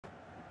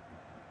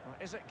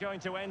Is it going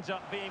to end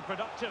up being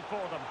productive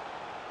for them?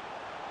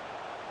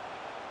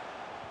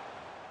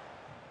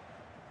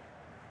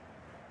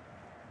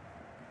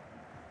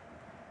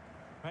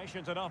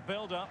 Patient enough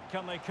build-up.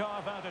 Can they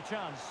carve out a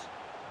chance?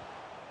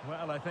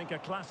 Well, I think a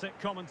classic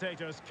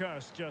commentator's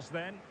curse just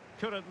then.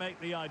 Couldn't make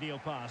the ideal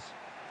pass.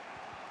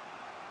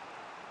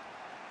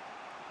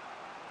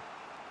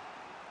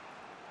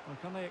 Well,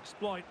 can they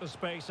exploit the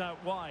space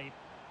out wide?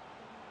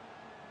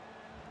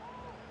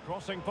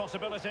 Crossing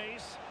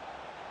possibilities.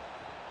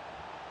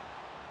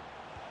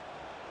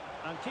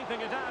 And keeping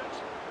it out.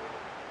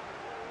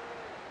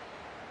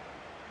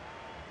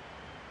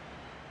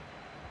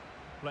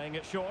 Playing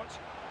it short.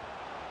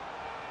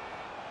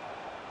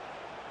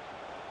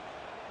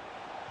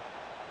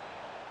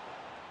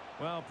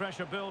 Well,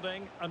 pressure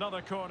building,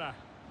 another corner.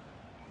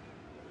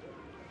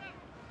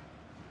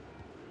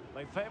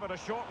 They favoured a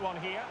short one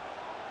here.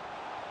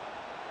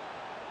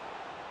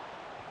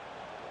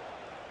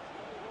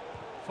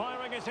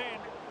 Firing it in,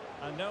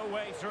 and no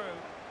way through.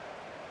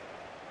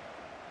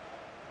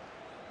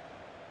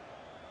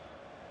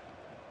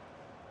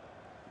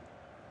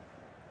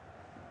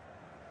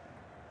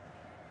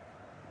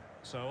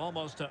 So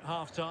almost at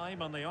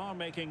half-time, and they are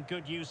making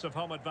good use of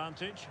home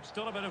advantage.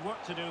 Still a bit of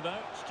work to do, though.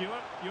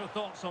 Stuart, your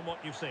thoughts on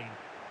what you've seen?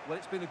 Well,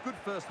 it's been a good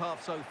first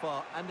half so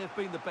far, and they've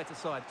been the better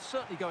side,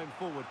 certainly going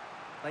forward.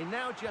 They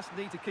now just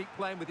need to keep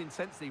playing with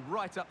intensity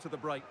right up to the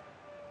break.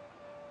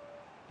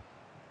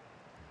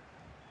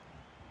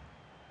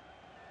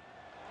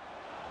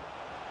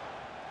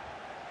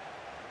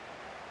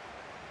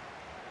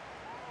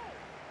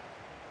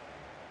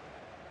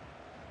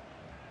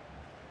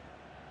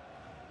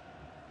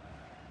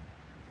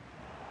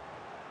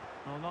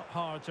 Well, not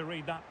hard to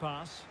read that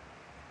pass.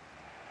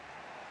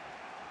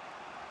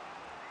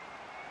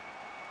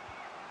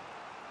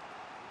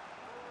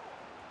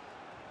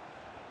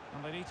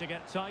 And they need to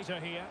get tighter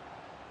here.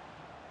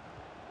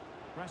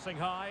 Pressing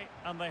high,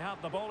 and they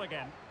have the ball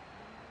again.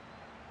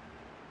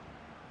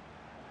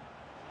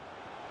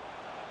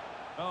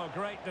 Oh,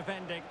 great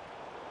defending.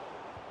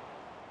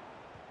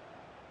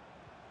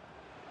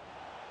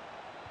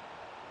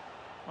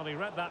 Well, he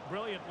read that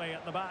brilliantly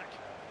at the back.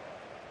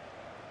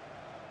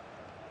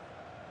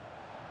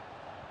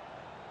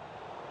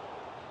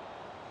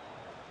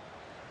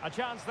 A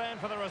chance then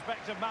for the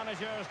respective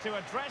managers to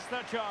address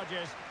their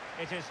charges.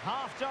 It is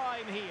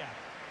half-time here.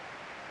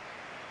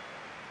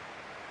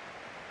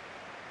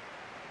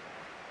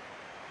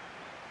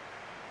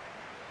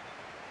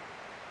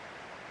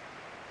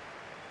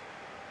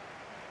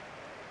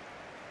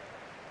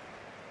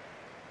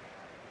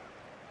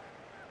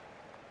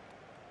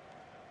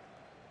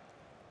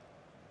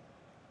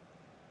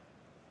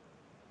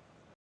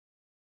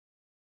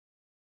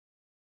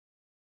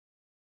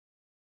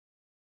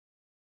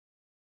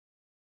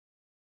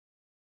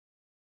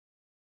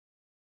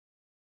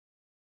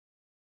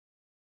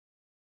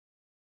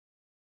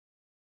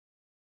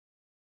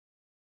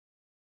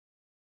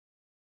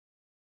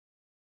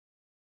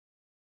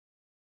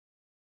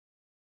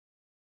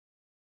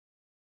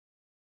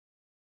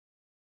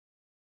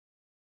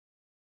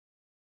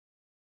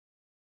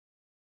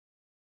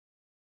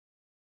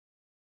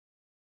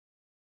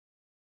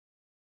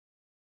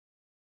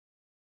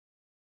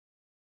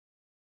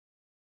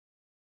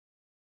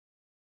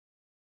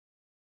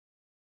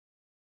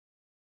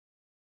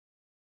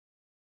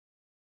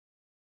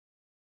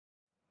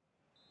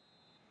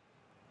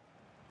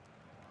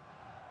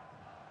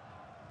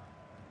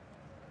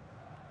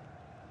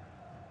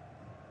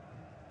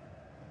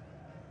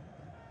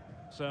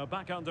 So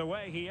back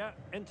underway here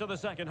into the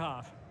second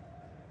half.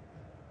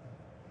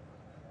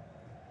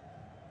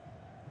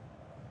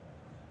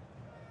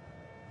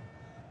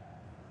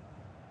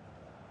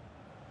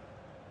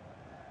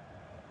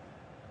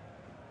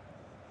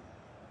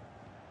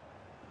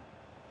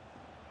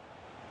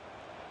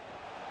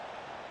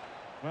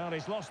 Well,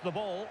 he's lost the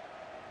ball.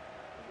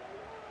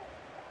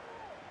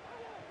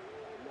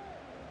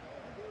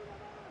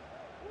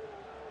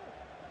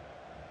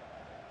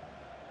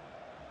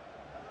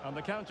 And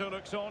the counter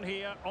looks on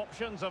here.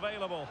 Options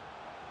available.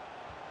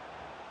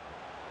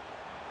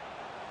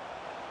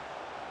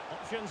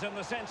 Options in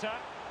the centre.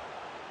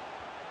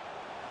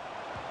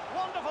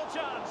 Wonderful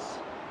chance.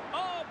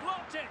 Oh,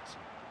 blocked it.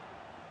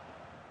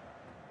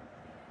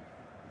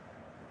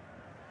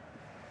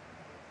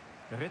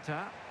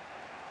 Ritter.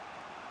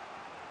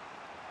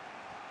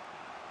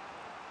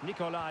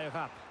 Nicolai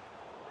Rapp.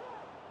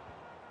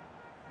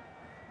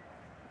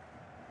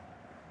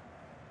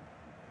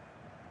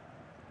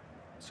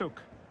 Zoek.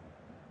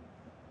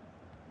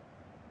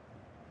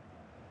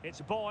 It's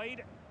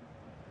Boyd.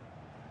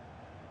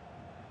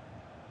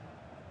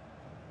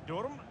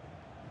 Durm.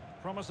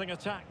 Promising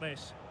attack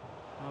this.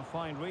 A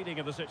fine reading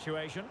of the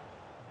situation.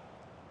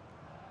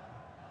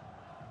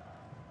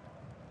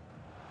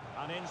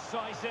 An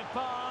incisive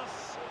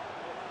pass.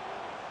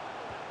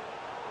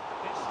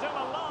 It's still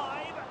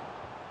alive.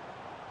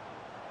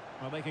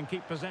 Well, they can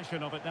keep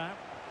possession of it now.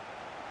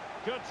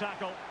 Good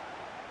tackle.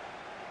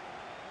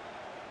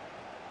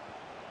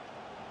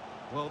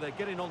 Well, they're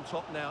getting on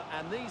top now,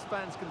 and these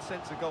fans can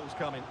sense the goals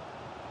coming.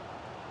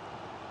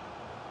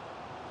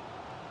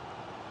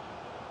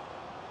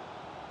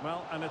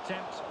 Well, an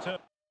attempt to...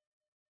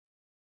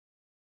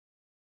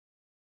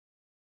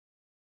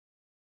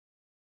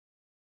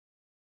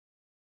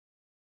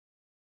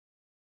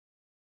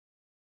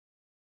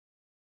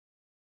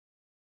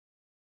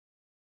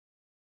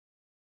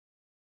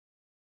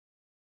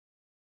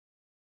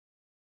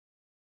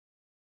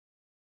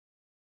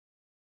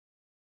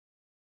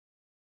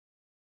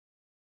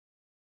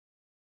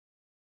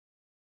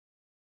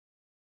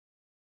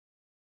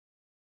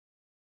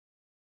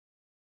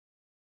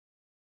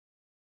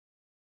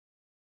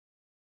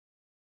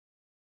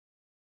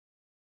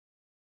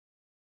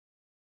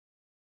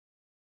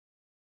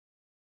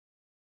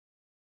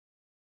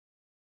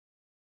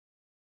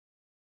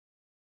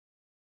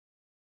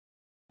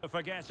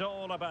 forget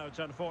all about,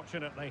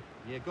 unfortunately.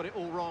 Yeah, got it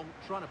all wrong,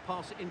 trying to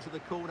pass it into the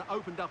corner,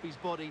 opened up his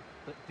body,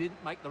 but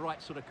didn't make the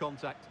right sort of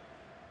contact.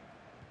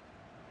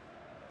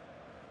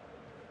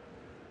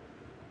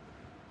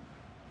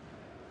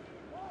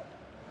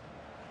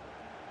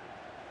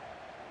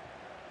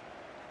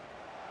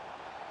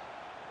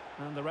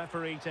 And the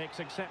referee takes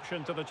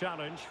exception to the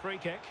challenge. Free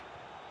kick.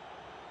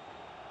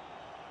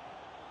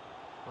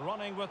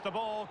 Running with the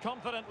ball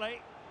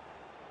confidently.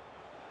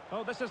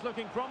 Oh, this is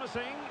looking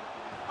promising.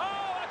 Oh,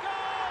 a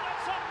goal!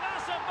 It's a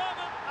massive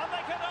moment, and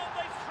they can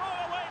only throw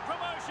away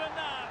promotion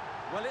now.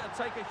 Well, it'll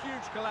take a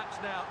huge collapse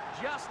now.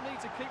 Just need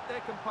to keep their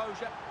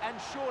composure, and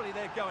surely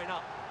they're going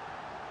up.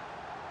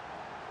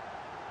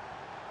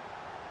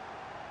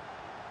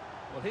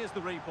 Well, here's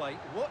the replay.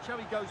 Watch how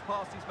he goes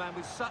past his man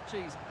with such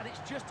ease, and it's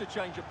just a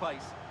change of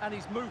pace. And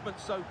his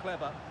movement's so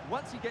clever.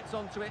 Once he gets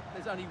onto it,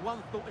 there's only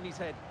one thought in his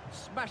head.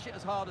 Smash it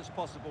as hard as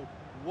possible.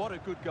 What a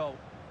good goal.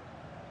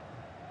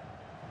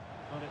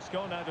 And it's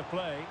gone out of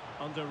play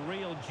under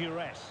real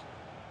duress.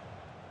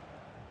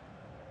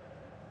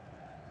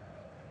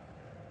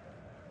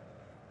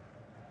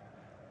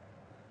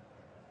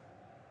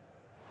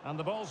 And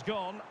the ball's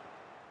gone.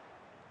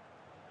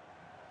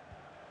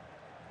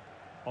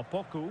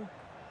 Opoku.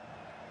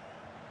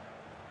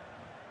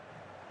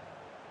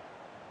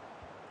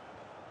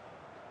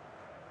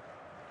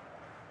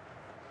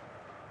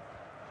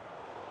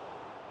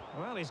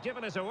 Well, he's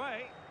given us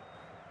away.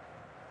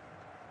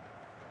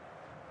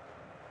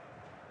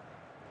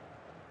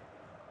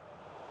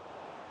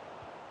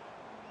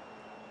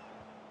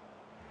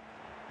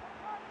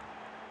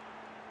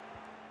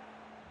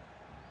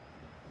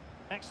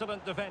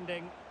 Excellent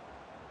defending.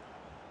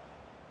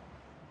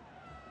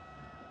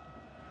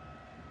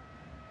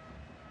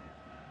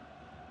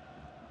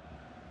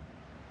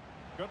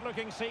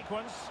 Good-looking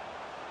sequence.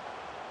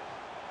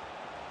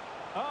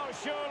 Oh,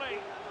 surely.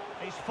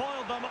 He's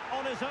foiled them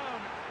on his own.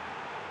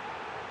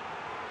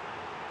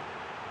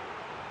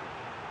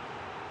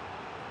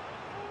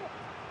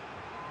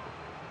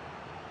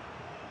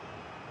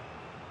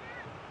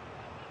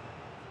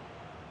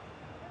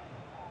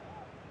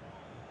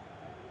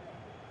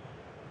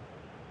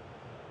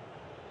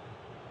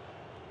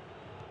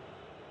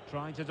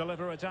 Trying to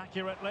deliver it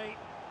accurately.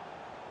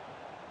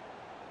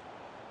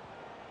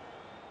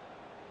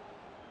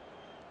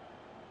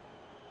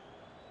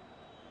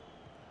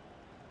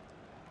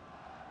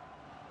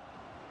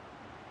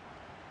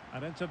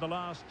 And into the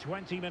last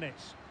 20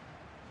 minutes.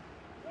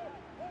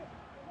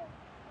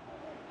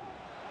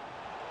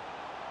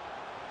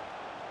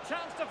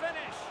 Chance to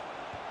finish.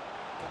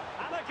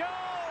 And a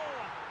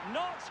goal!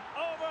 Not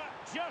over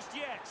just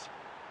yet.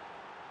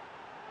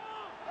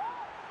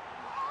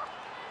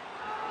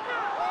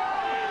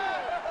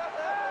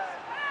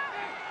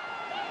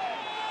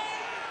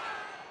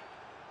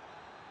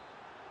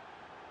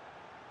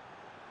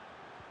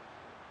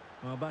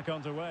 Well, back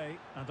underway,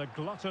 and a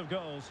glut of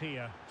goals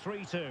here.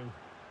 3-2.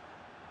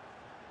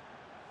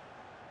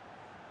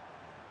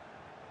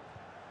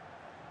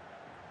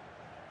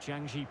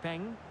 Zhang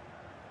Jipeng.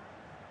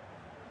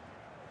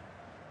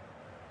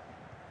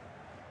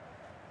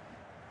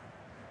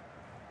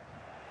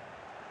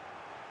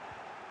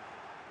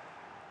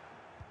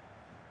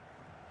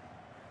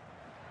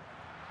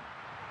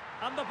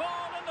 And the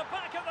ball in the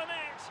back of the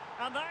net.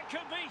 And that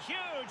could be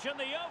huge in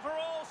the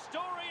overall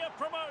story of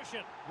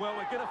promotion. Well,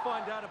 we're going to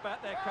find out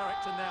about their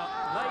character now.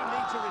 They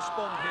need to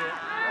respond here.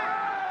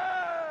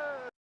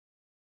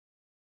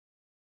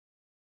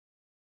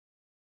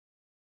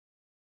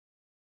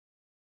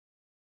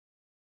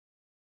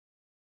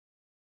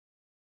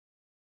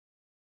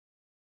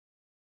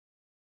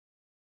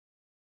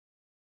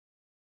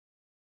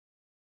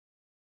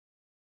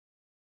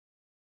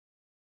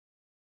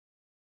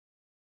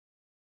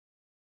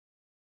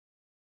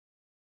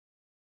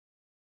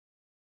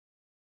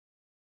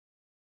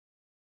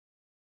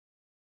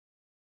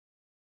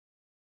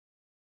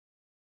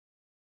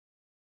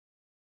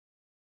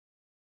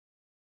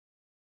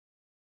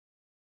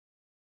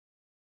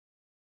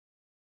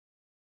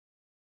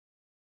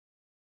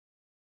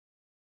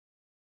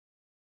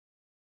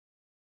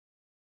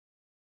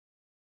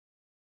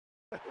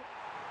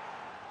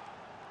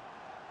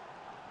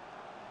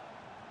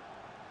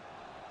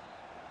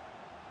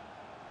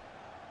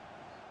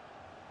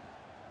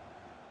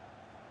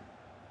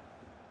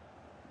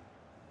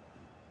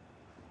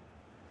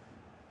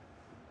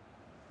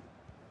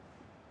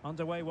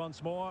 Underway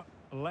once more,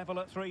 level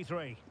at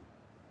 3-3.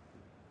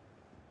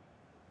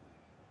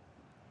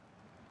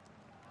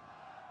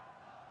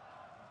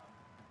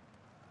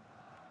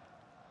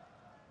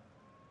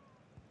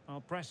 Oh,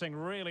 pressing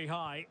really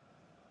high.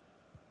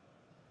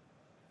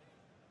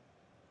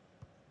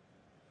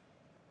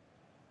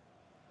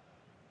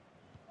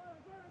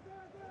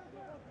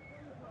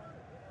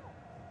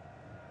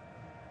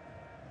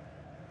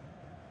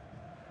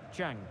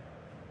 Chang.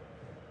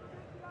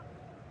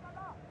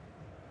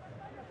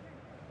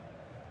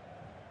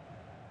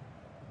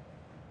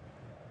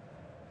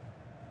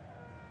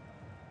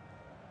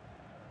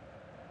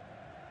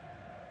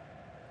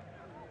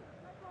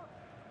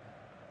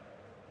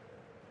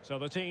 So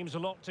the teams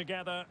locked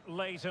together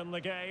late in the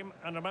game,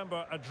 and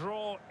remember, a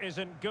draw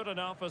isn't good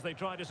enough as they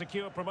try to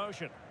secure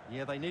promotion.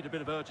 Yeah, they need a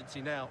bit of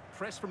urgency now.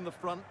 Press from the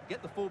front,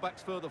 get the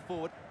fullbacks further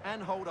forward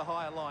and hold a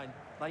higher line.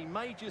 They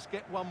may just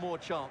get one more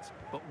chance,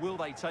 but will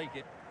they take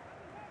it?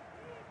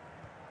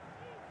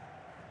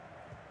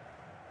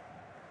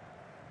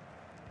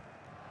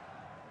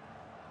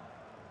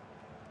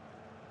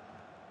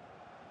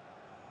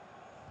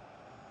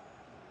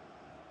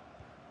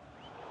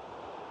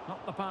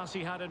 Not the pass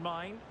he had in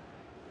mind.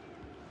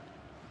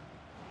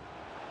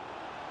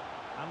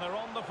 And they're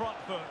on the front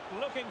foot,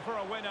 looking for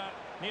a winner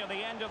near the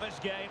end of this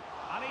game.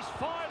 And he's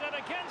fired it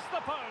against the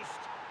post.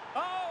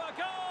 Oh, a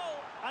goal!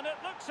 And it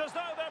looks as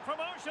though their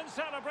promotion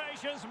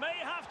celebrations may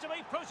have to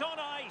be put on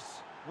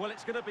ice. Well,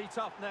 it's going to be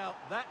tough now.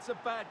 That's a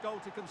bad goal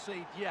to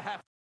concede. You have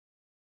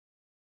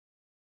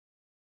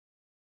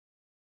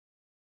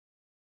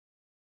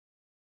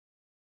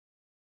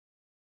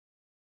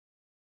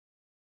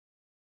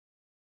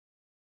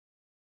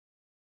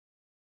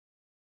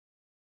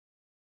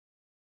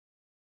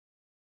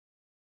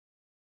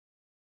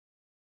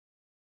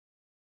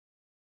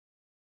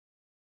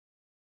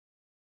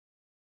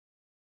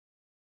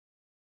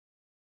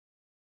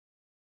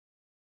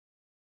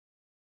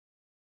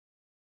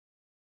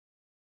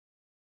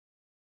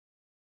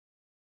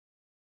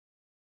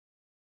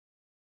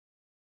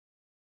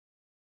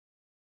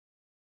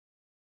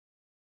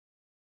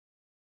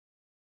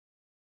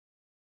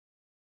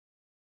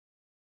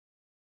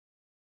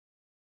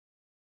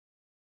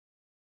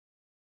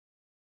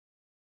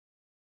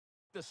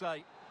to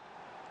say.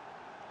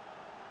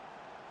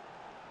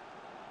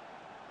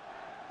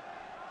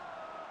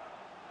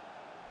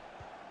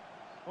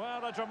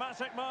 Well, a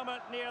dramatic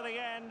moment near the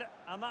end,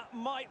 and that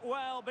might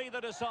well be the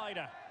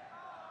decider.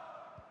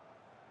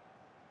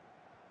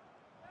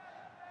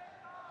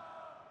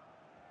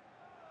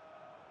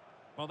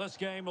 Well, this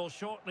game will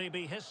shortly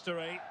be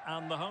history,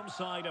 and the home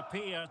side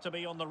appear to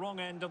be on the wrong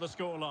end of the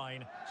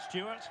scoreline.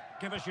 Stuart,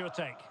 give us your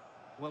take.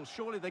 Well,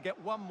 surely they get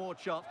one more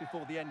chance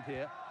before the end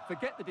here.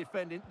 Forget the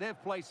defending,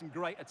 they've played some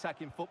great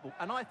attacking football,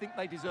 and I think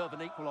they deserve an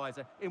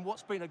equaliser in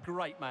what's been a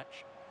great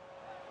match.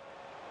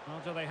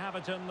 Well, do they have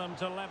it in them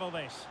to level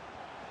this?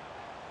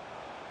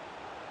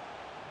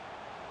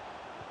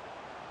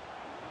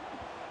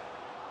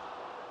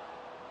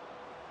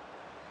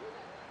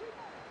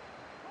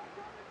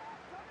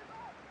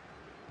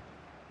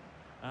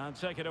 And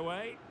take it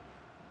away.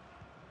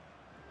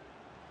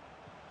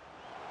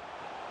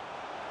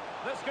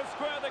 This could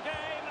square the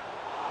game,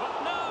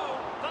 but no,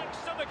 thanks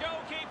to the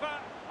goalkeeper,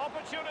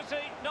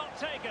 opportunity not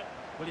taken.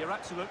 Well, you're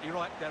absolutely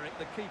right, Derek.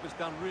 The keeper's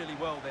done really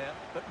well there.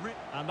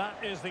 And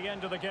that is the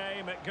end of the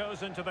game. It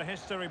goes into the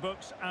history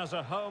books as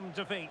a home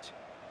defeat.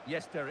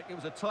 Yes, Derek, it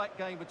was a tight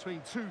game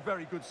between two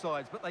very good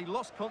sides, but they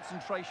lost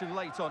concentration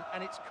late on,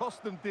 and it's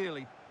cost them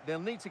dearly. They'll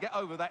need to get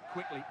over that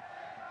quickly.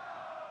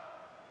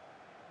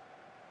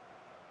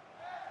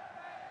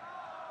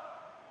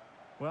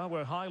 Well,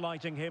 we're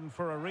highlighting him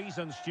for a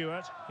reason,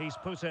 Stuart. He's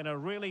put in a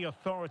really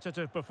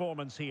authoritative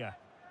performance here.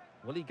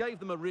 Well, he gave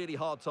them a really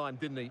hard time,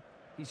 didn't he?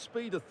 His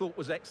speed, I thought,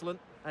 was excellent,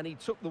 and he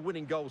took the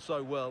winning goal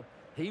so well.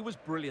 He was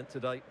brilliant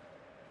today.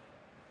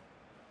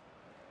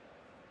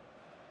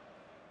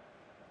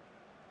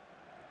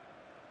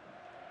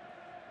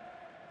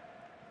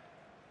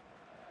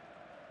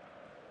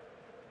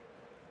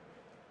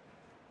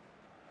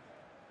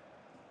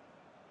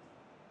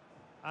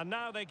 And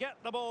now they get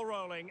the ball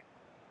rolling.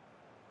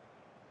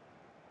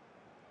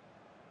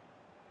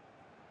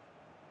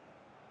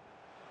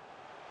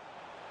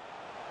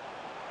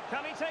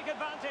 Can he take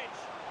advantage?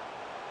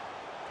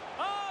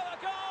 Oh, a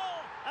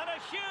goal! And a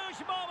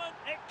huge moment.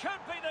 It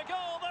could be the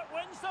goal that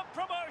wins the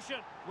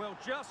promotion. Well,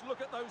 just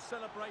look at those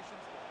celebrations.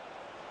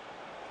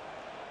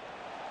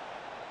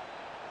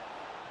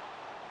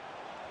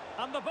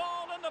 And the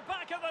ball in the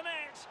back of the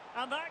net.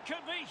 And that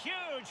could be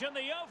huge in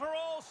the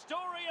overall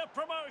story of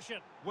promotion.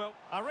 Well,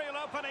 a real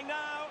opening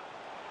now.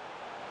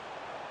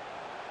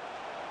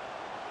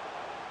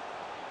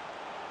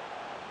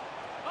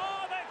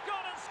 Oh, they've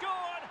gone and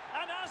scored.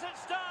 And as it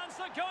stands,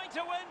 they're going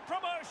to win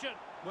promotion.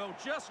 Well,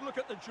 just look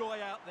at the joy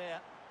out there.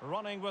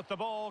 Running with the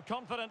ball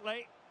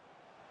confidently.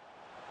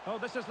 Oh,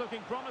 this is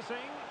looking promising.